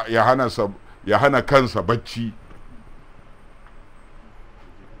jarabawa ya hana kansa bacci.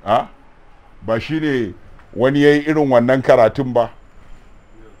 Ba shi ne wani ya yi irin wannan karatun ba?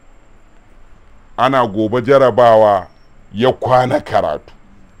 Ana gobe jarabawa ya kwana karatu.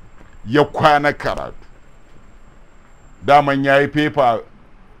 Daman ya yi fefa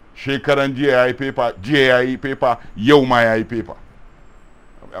shekaran jiya, ya yi fefa jiya, ya yi fefa yau ma ya yi fefa,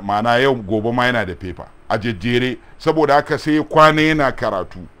 ma'ana yau gobe ma yana da fefa a jejjere. Saboda haka sai kwana yana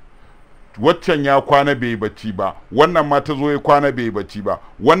karatu. Waccan ya kwana bai bacci ba, wannan ma ta zo ya kwana bai bacci ba,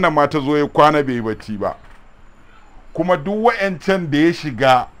 wannan ma ta zo ya kwana bai bacci ba. Kuma duk wa'yancan da ya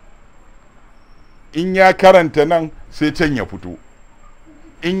shiga, in ya karanta nan sai can ya fito,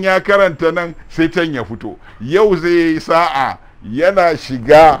 in ya karanta nan sai can ya fito. Yau zai yi sa'a yana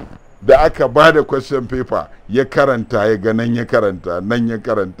shiga da aka ba da question paper ya karanta, ya ga nan ya karanta, nan ya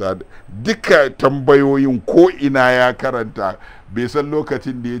karanta, duka tambayoyin ko ina ya karanta. Bai san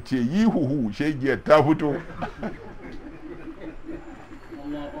lokacin da ya ce yi huhu shegiyar ta fito.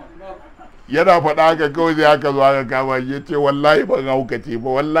 Yana faɗa haka kawai sai aka zo aka kama ya ce wallahi ban haukace ba,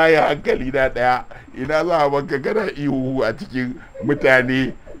 wallahi hankali na ɗaya. Ina za a banka kana ihu a cikin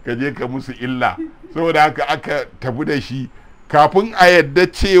mutane ka je ka musu illa. Saboda haka aka tafi da shi, kafin a yadda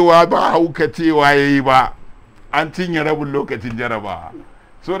cewa ba haukacewa ya yi ba, an cinye rabin lokacin jaraba.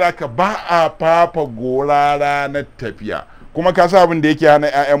 Saboda haka ba a fafa gora ranar tafiya. Kuma ka sa abin da yake hana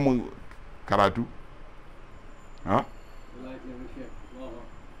 'ya'yanmu karatu?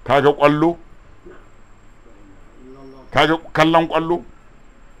 Kaga kwallo? Kaga kallon kwallo?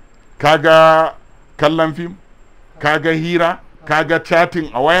 Kaga kallon fim? Kaga hira? Kaga chatting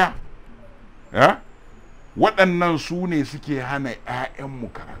a waya? Waɗannan su ne suke hana 'ya'yanmu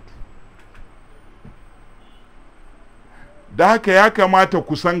karatu. Da haka ya kamata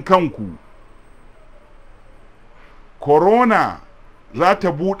ku san kanku. Corona za ta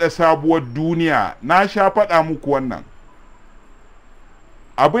buɗe sabuwar duniya. Na sha faɗa muku wannan.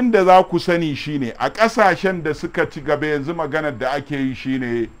 Abin da za ku sani shine a ƙasashen da suka ci gaba yanzu maganar da ake yi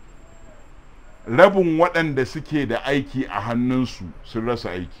shine rabin waɗanda suke da aiki a hannunsu sun rasa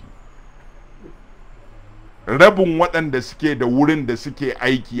aiki. Rabin waɗanda suke da wurin da suke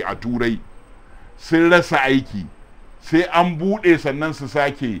aiki a Turai sun rasa aiki. Sai an buɗe sannan su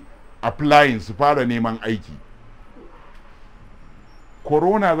sake applying, su fara neman aiki.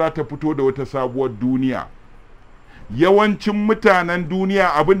 Corona za ta fito da wata sabuwar duniya. Yawancin mutanen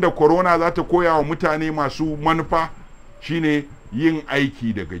duniya abinda corona za ta koya wa mutane masu manufa shine yin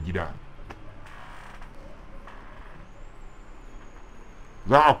aiki daga gida.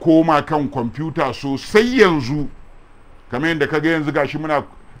 Za a koma kan kwamfuta sosai yanzu, kamar yadda kaga yanzu gashi muna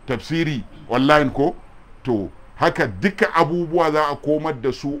tafsiri online ko, to haka duka abubuwa za a komar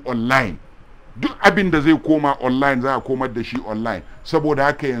da su online. Duk abin da zai koma online za a komar da shi online. Saboda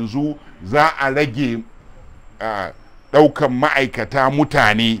haka yanzu za a rage ɗaukan ma'aikata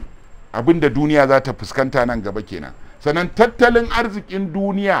mutane, abin da duniya za ta fuskanta nan gaba kenan. Sannan tattalin arzikin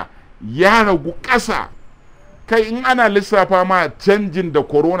duniya ya ragu ƙasa. Kai in ana lissafa ma canjin da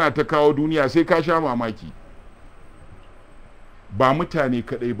corona ta kawo duniya sai ka sha mamaki. Ba mutane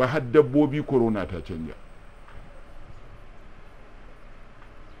kadai ba, har dabbobi corona ta canja.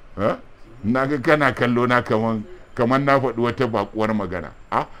 Na ga kana kallo na kaman na faɗi wata bakuwar magana.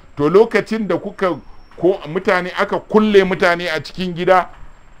 To lokacin da ko mutane aka kulle mutane a cikin gida,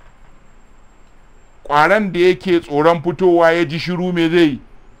 ƙwaron da yake tsoron fitowa ya ji shiru me zai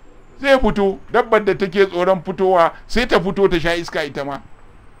fito. Dabbar da take tsoron fitowa sai ta fito ta sha iska ita ma.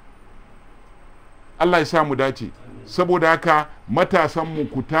 Allah ya sa mu dace. Saboda haka matasanmu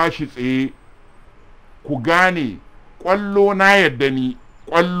ku tashi tsaye, ku gane ƙwallo, na yadda ni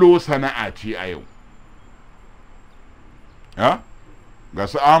ƙwallo sana'a ce a yau. Ga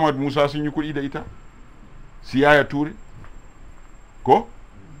su Ahmad Musa sun yi kuɗi da ita, su Yaya Ture ko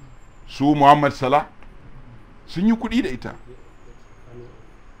su Muhammad Salah sun yi kuɗi da ita.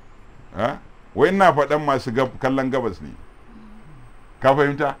 Wai ina faɗan masu kallon gabas ne, ka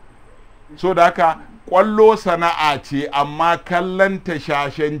fahimta? So da haka ƙwallo sana'a ce, amma kallon ta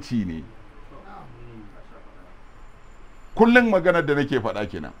shashanci ne. Kullum maganar da nake faɗa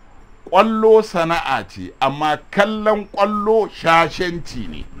kenan, ƙwallo sana'a ce amma kallon ƙwallo shashanci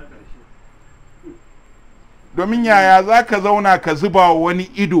ne. Domin yaya za ka zauna ka zuba wani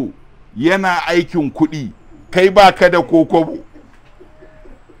ido yana aikin kuɗi, kai ba ka da kokobo?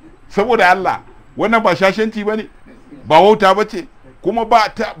 Saboda Allah, wannan ba shashanci ba ne, ba wauta ba ce, kuma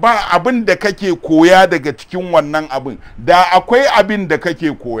ba abin da kake koya daga cikin wannan abin. Da akwai abin da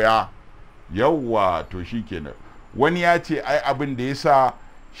kake koya, yawwa to shi kenan. Wani ya ce ai abin da ya sa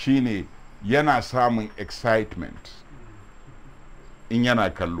shi ne yana samun excitement in yana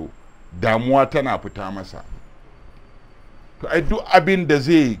kallo, damuwa tana fita masa. To ai duk abin da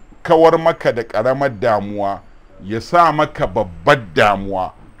zai kawar maka da ƙaramar damuwa ya sa maka babbar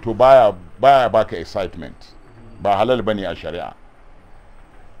damuwa, to baya baka excitement, ba halal bane a shari'a.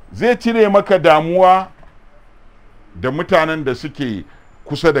 Zai cire maka damuwa da mutanen da suke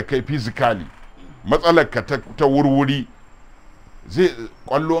kusa da kai physically, matsalar ka ta wurwuri, zai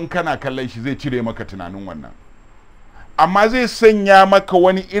kwallo in kana kallon shi zai cire maka tunanin wannan, amma zai sanya maka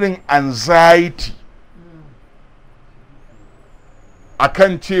wani irin anxiety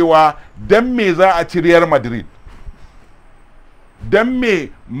akan cewa dan me za a ci Real Madrid, dan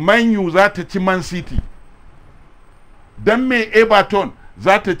me Man U za ta ci Man City, dan me Everton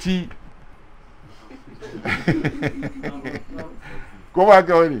za ta ci ko ba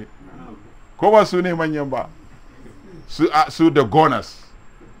ka wani, ko ba su ne manyan ba, su da Gunners,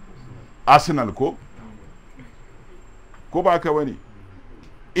 Arsenal ko ba ka wani.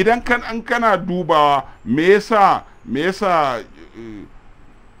 Idan kana dubawa me yasa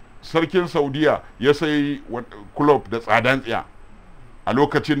sarkin Saudiya ya sai club da tsadan tsiya a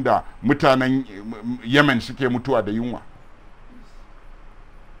lokacin da mutanen Yemen suke mutuwa da yunwa?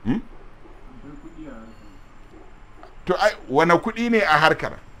 To ai wane kuɗi ne a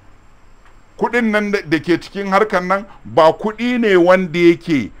harkar? Kuɗin nan da ke cikin harkar nan ba kuɗi ne wanda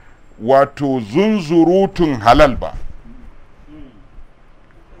yake wato zunzurutun halal ba,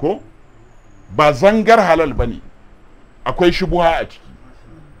 ko ba zangar halal ba ne, akwai shubuha a ciki,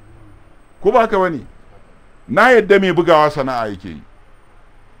 ko ba haka ba ne? Na yadda mai bugawa sana'a yake yi,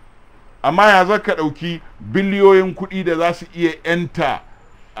 amma ya zaka ɗauki biliyoyin kuɗi da za su iya yanta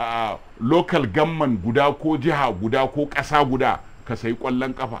a local government guda ko jiha guda ko ƙasa guda ka sayi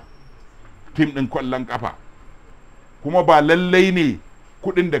ƙwallon ƙafa, tim ɗin ƙwallon ƙafa, kuma ba lallai ne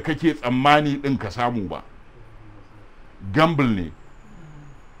kuɗin da kake tsammani ɗin ka samu ba, gamble ne.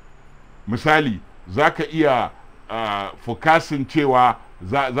 Misali, za ka iya fokasin cewa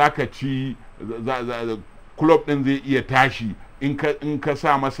za ka ci club ɗin zai iya tashi in ka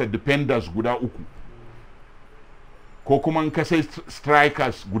sa masa defenders guda 3, ko kuma in ka sai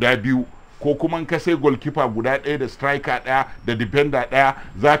strikers guda 2, ko kuma in ka sai goalkeeper guda 1 da striker 1 da defender 1,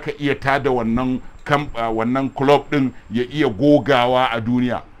 za ka iya tada wannan club ɗin ya iya gogawa a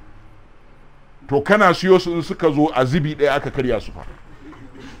duniya. To kana siyo su in suka zo a zibi ɗaya aka karya su fa,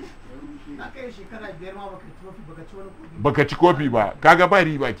 baka ci kofi ba, kaga ba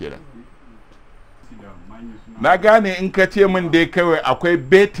riba kenan. na gane in ka ce min dai kawai akwai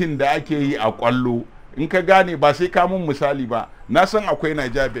betin da ake yi a kwallo, in ka gane ba sai ka mun misali ba, na san akwai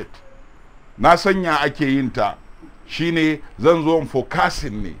Naija bet, na sanya ake yin ta, shine zan zo in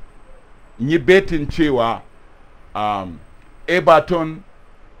forecasting ne, in yi betin cewa Everton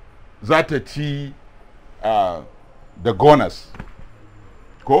za ta ci da Gunners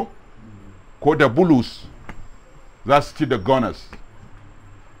ko da Blues za su ci da Gunners,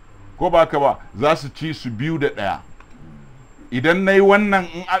 ko ba ka ba za su ci su 2-1. Idan na yi wannan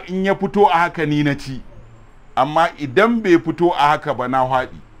in ya fito a haka ni na ci, amma idan bai fito a haka ba na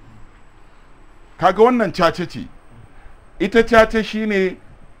haɗi. Kaga wannan cace ce, ita cace shine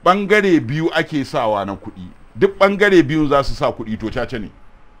ɓangare biyu ake sawa na kuɗi, duk ɓangare biyun za su sa kuɗi, to cace ne.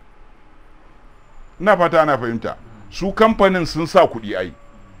 Ina fata ana fahimta, su kamfanin sun sa kuɗi ai,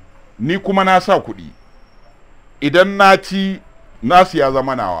 ni kuma na sa kuɗi, idan na ci nasu ya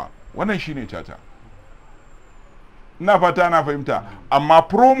zama nawa, wannan shine caca. Ina fata ana fahimta, amma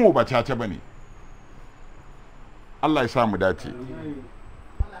promo ba caca ba ne. Allah ya sa mu dace.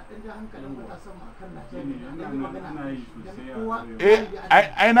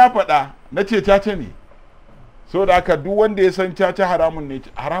 Ai na faɗa, na ce caca ne, saboda haka duk wanda ya san caca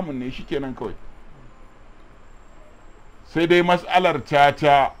haramun ne shi kenan kawai. Sai dai matsalar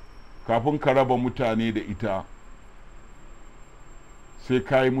caca kafin ka raba mutane da ita sai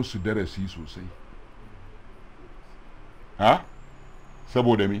ka yi musu darasi sosai. Ha?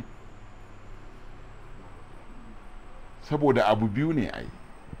 Saboda me? Saboda abu biyu ne ai,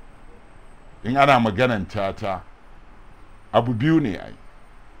 in ana maganan caca abu biyu ne ai,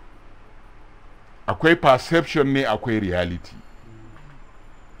 akwai perception ne akwai reality.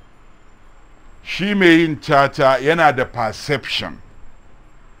 Shi mai yin caca yana da perception,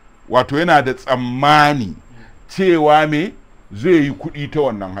 wato yana da tsammani cewa me zai yi kuɗi ta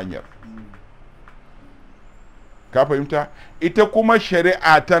wannan hanyar. Ka fahimta? Ita kuma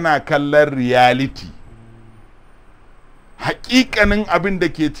shari'a tana kallon reality, haƙiƙanin abin da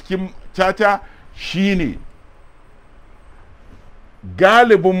ke cikin caca shine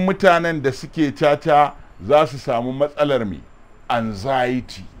galibin mutanen da suke caca za su samu matsalar me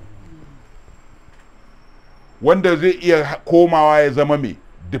anxiety, wanda zai iya komawa ya zama mai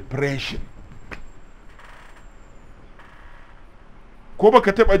depression. Ko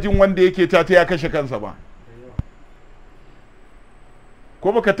baka taba jin wanda yake tata ya kashe kansa ba?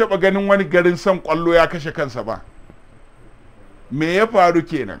 Ko baka taba ganin wani garin son kwallo ya kashe kansa ba? Me ya faru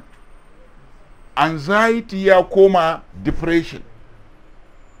kenan? Anxiety ya koma depression.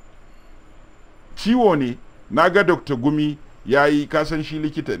 Ciwo ne, naga Dr. Gumi yayi, kasan shi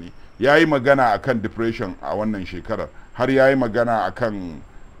likita ne, ya yi magana akan depression a wannan shekarar, har ya yi magana akan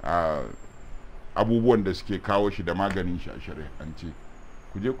abubuwan da suke kawo shi da maganin shi a shari'ance.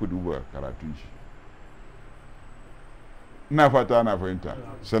 Ku je ku duba karatun shi, ina fata ana fahimta.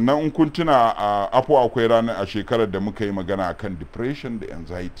 Sannan in kun tuna akwai ranar a shekarar da muka yi magana akan depression da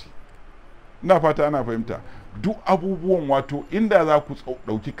anxiety, ina fata ana fahimta. Duk abubuwan, wato inda za ku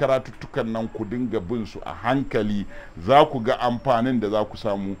ɗauki karatuttukan nan ku dinga bin su a hankali, za ku ga amfanin da za ku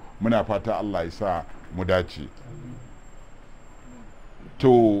samu. Muna fata Allah ya sa mu dace.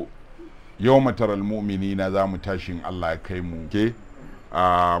 To yau mataral mu'minina za mu tashin Allah ya kai mu ke.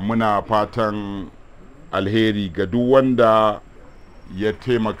 Muna fatan alheri ga duk wanda ya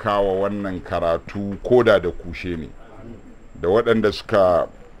taimaka wa wannan karatu, koda da kushe ne, da waɗanda suka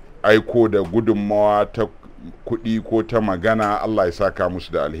aiko da gudunmawa ta kuɗi ko ta magana. Allah ya saka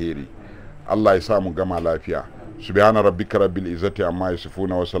musu da alheri, Allah ya sa mu gama lafiya. Subhana rabbika rabbil izzati amma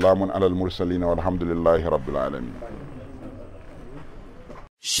yasifuna wa salamun alal mursalin walhamdulillahi rabbil alamin.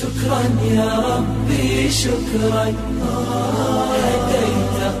 شكرا يا ربي شكرا،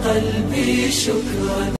 هديت قلبي شكرا.